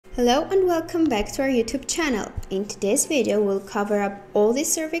Hello and welcome back to our YouTube channel. In today's video, we'll cover up all the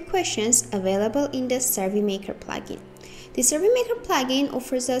survey questions available in the Survey Maker plugin. The Survey Maker plugin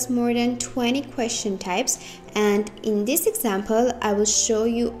offers us more than 20 question types, and in this example, I will show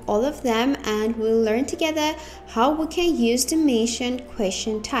you all of them and we'll learn together how we can use the mentioned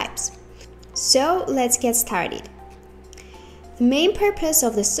question types. So let's get started. The main purpose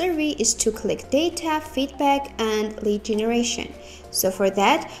of the survey is to collect data, feedback, and lead generation. So for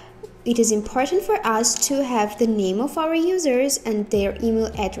that, it is important for us to have the name of our users and their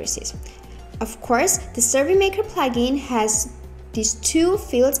email addresses. Of course, the Survey Maker plugin has these two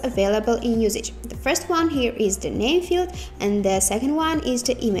fields available in usage. The first one here is the name field and the second one is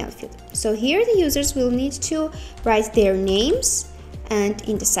the email field. So here the users will need to write their names, and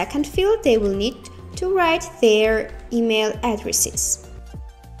in the second field they will need to write their email addresses.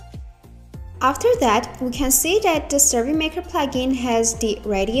 After that, we can see that the Survey Maker plugin has the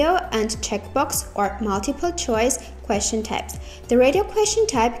radio and checkbox or multiple choice question types. The radio question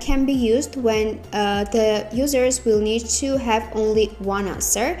type can be used when the users will need to have only one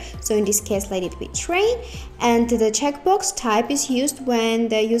answer. So in this case, let it be train. And the checkbox type is used when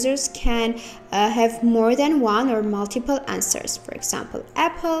the users can have more than one or multiple answers. For example,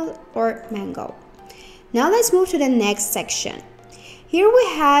 apple or mango. Now let's move to the next section. Here we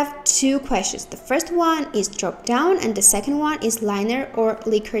have two questions. The first one is Dropdown and the second one is Liner or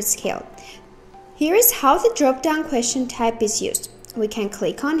Likert scale. Here is how the Dropdown question type is used. We can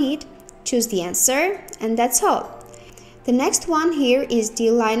click on it, choose the answer, and that's all. The next one here is the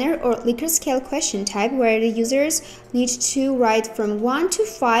Liner or Likert scale question type, where the users need to write from 1 to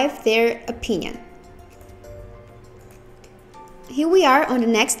 5 their opinion. Here we are on the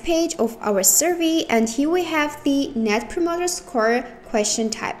next page of our survey, and here we have the Net Promoter Score question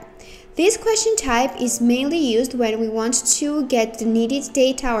type. This question type is mainly used when we want to get the needed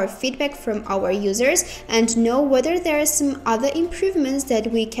data or feedback from our users and know whether there are some other improvements that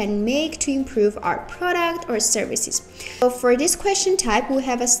we can make to improve our product or services. So for this question type, we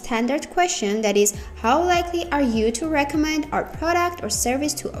have a standard question, that is, how likely are you to recommend our product or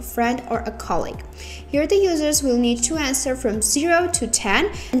service to a friend or a colleague? Here the users will need to answer from 0 to 10,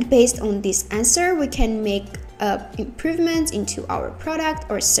 and based on this answer, we can make improvements into our product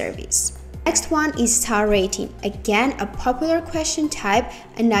or service. Next one is star rating. Again, a popular question type,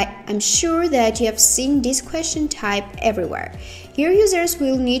 and I'm sure that you have seen this question type everywhere. Here users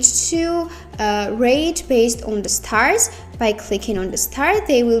will need to rate based on the stars. By clicking on the star,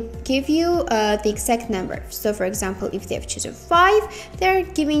 they will give you the exact number. So for example, if they have chosen 5, they're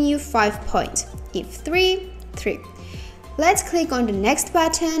giving you 5 points. If 3, 3. Let's click on the next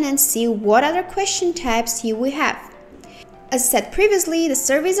button and see what other question types here we have. As said previously, the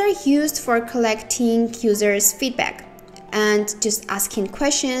surveys are used for collecting users' feedback and just asking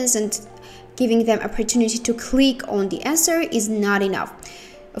questions and giving them opportunity to click on the answer is not enough.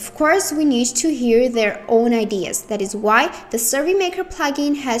 Of course, we need to hear their own ideas. That is why the Survey Maker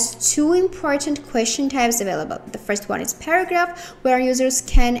plugin has two important question types available. The first one is paragraph, where users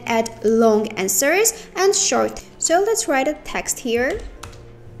can add long answers, and short. So let's write a text here.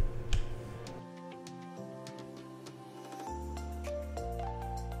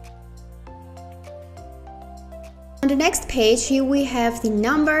 On the next page, here we have the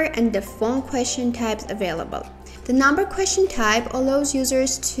number and the phone question types available. The number question type allows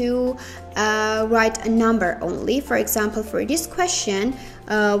users to write a number only. For example, for this question,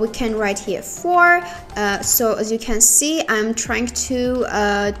 we can write here 4. So as you can see, I'm trying to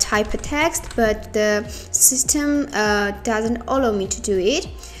type a text, but the system doesn't allow me to do it.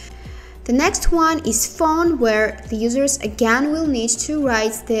 The next one is phone, where the users again will need to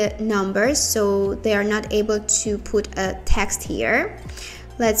write the numbers, so they are not able to put a text here.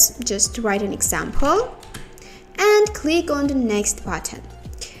 Let's just write an example and click on the next button.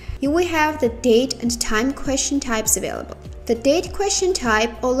 Here we have the date and time question types available. The date question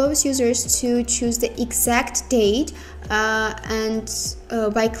type allows users to choose the exact date, and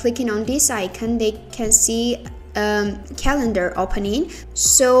by clicking on this icon, they can see calendar opening,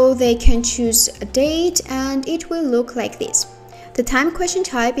 so they can choose a date and it will look like this. The time question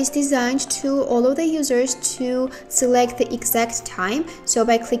type is designed to allow the users to select the exact time. So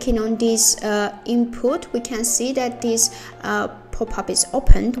by clicking on this input, we can see that this pop-up is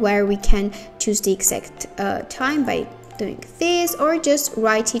opened, where we can choose the exact time by doing this, or just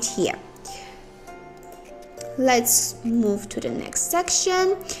write it here. Let's move to the next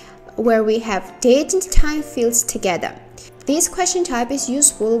section, where we have date and time fields together. This question type is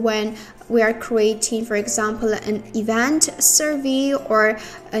useful when we are creating, for example, an event survey or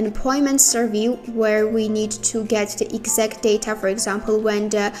an appointment survey where we need to get the exact data, for example, when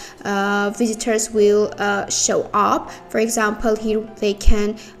the visitors will show up. For example, here they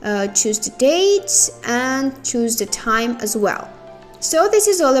can choose the date and choose the time as well. So this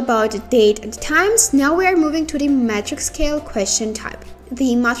is all about the date and times. Now we are moving to the metric scale question type.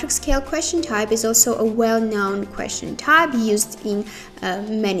 The metric scale question type is also a well-known question type used in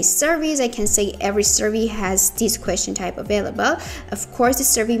many surveys. I can say every survey has this question type available. Of course, the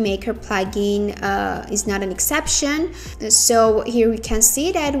Survey Maker plugin is not an exception. So here we can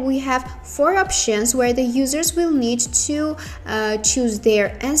see that we have 4 options where the users will need to choose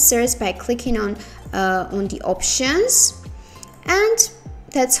their answers by clicking on the options, and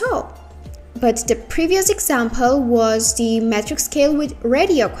that's all. But the previous example was the metric scale with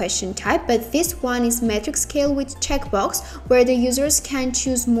radio question type, but this one is metric scale with checkbox, where the users can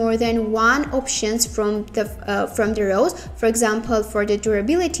choose more than one options from the rows. For example, for the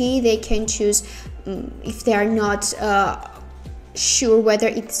durability, they can choose if they are not sure whether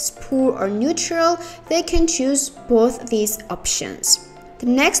it's poor or neutral, they can choose both these options. The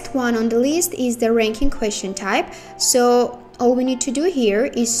next one on the list is the ranking question type. So all we need to do here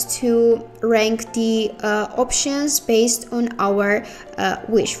is to rank the options based on our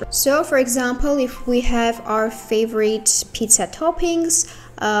wish. So for example, if we have our favorite pizza toppings,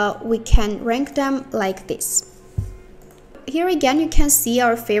 we can rank them like this. Here again you can see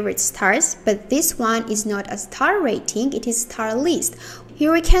our favorite stars, but this one is not a star rating, it is star list.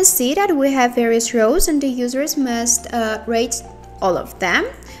 Here we can see that we have various rows and the users must rate all of them.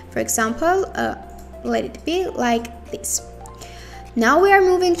 For example, let it be like this. Now we are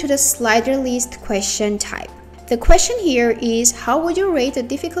moving to the slider list question type. The question here is, how would you rate the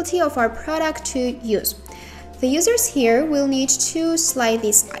difficulty of our product to use? The users here will need to slide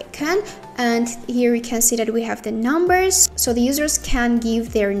this icon, and here we can see that we have the numbers, so the users can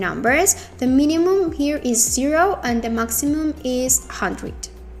give their numbers. The minimum here is 0 and the maximum is 100.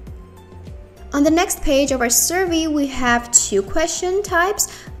 On the next page of our survey, we have 2 question types.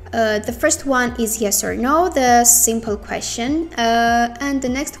 The first one is yes or no, the simple question, and the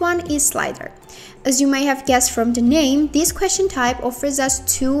next one is slider. As you may have guessed from the name, this question type offers us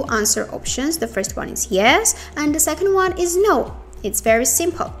 2 answer options. The first one is yes, and the second one is no. It's very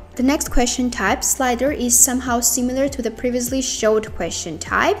simple. The next question type, slider, is somehow similar to the previously showed question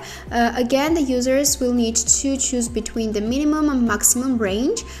type. Again, the users will need to choose between the minimum and maximum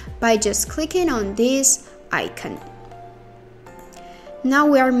range by just clicking on this icon. Now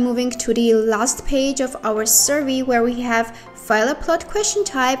we are moving to the last page of our survey, where we have file upload question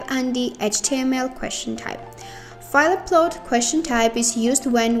type and the HTML question type. File upload question type is used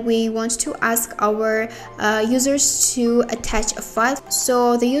when we want to ask our users to attach a file.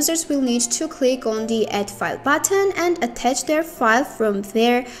 So the users will need to click on the add file button and attach their file from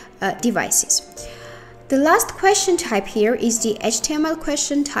their devices. The last question type here is the HTML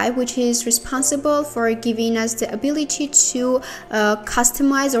question type, which is responsible for giving us the ability to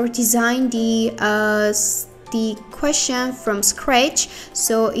customize or design the question from scratch.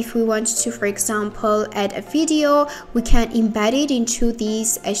 So if we want to, for example, add a video, we can embed it into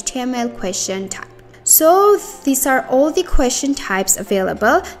this HTML question type. So these are all the question types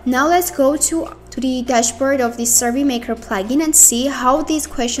available. Now let's go to the dashboard of the Survey Maker plugin and see how these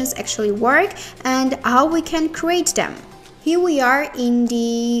questions actually work and how we can create them. Here we are in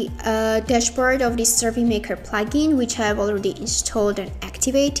the dashboard of the Survey Maker plugin, which I have already installed and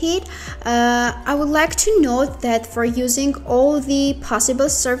activated. I would like to note that for using all the possible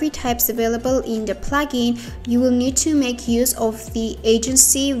survey types available in the plugin, you will need to make use of the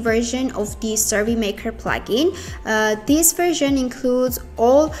agency version of the Survey Maker plugin. This version includes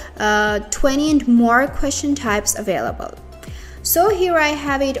all 20 and more question types available. So here I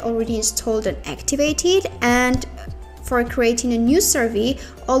have it already installed and activated, and for creating a new survey,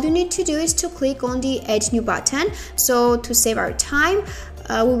 all you need to do is to click on the Add New button. So to save our time,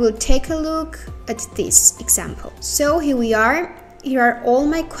 we will take a look at this example. So here we are. Here are all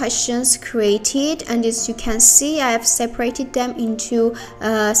my questions created, and as you can see, I have separated them into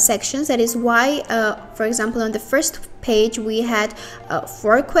sections. That is why, for example, on the first page we had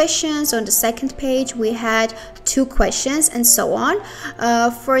 4 questions, on the second page we had 2 questions, and so on.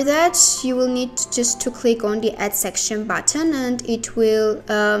 For that, you will need just to click on the Add Section button, and it will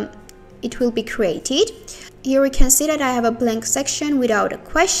be created. Here we can see that I have a blank section without a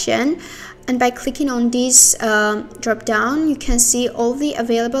question. And by clicking on this drop down, you can see all the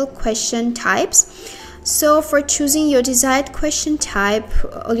available question types. So for choosing your desired question type,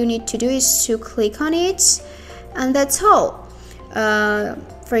 all you need to do is to click on it, And that's all.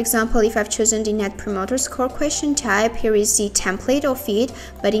 For example, if I've chosen the Net Promoter Score question type, here is the template of it.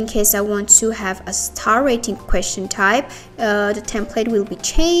 But in case I want to have a star rating question type, the template will be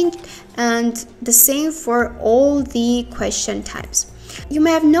changed, and the same for all the question types. You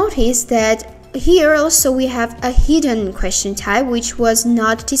may have noticed that here also we have a hidden question type which was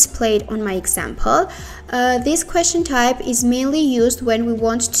not displayed on my example. This question type is mainly used when we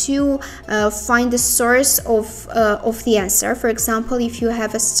want to find the source of the answer. For example, if you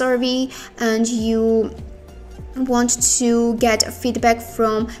have a survey and you want to get feedback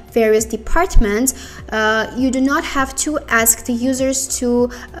from various departments, you do not have to ask the users to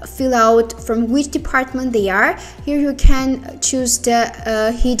fill out from which department they are. Here you can choose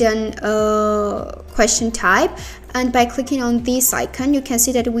the hidden question type, and by clicking on this icon you can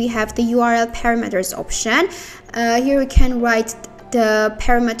see that we have the URL parameters option. Here you can write the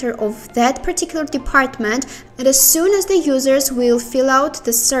parameter of that particular department, and as soon as the users will fill out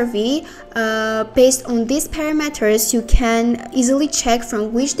the survey based on these parameters, you can easily check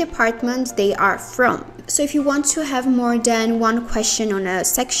from which department they are from. So if you want to have more than one question on a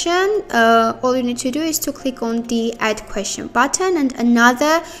section, all you need to do is to click on the Add Question button, and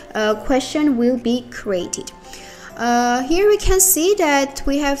another question will be created. Here we can see that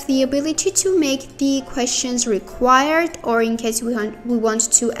we have the ability to make the questions required, or in case we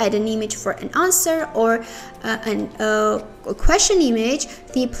want to add an image for an answer or a question image,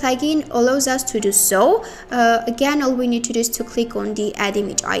 the plugin allows us to do so. Again, all we need to do is to click on the Add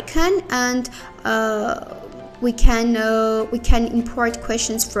Image icon, and we can import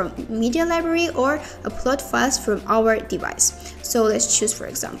questions from media library or upload files from our device. So let's choose, for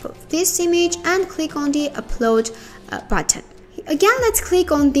example, this image and click on the Upload button. Again, let's click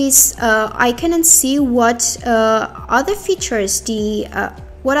on this icon and see what other features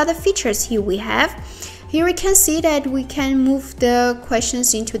here we have. Here we can see that we can move the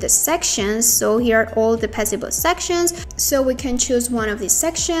questions into the sections. So here are all the possible sections. So we can choose one of these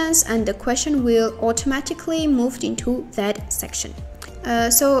sections and the question will automatically move into that section.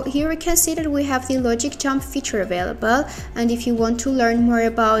 So here we can see that we have the logic jump feature available, and if you want to learn more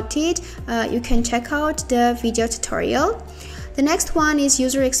about it, you can check out the video tutorial. The next one is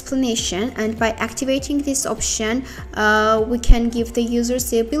user explanation, and by activating this option, we can give the users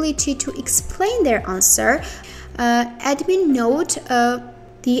the ability to explain their answer. Admin note.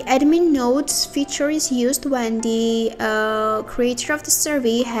 The admin notes feature is used when the creator of the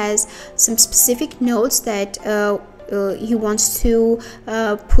survey has some specific notes that he wants to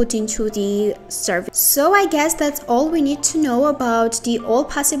put into the survey. So I guess that's all we need to know about the all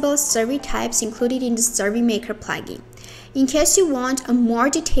possible survey types included in the Survey Maker plugin. In case you want a more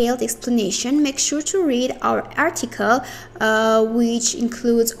detailed explanation, make sure to read our article, which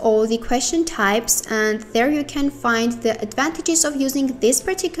includes all the question types, and there you can find the advantages of using this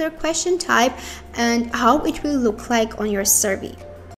particular question type and how it will look like on your survey.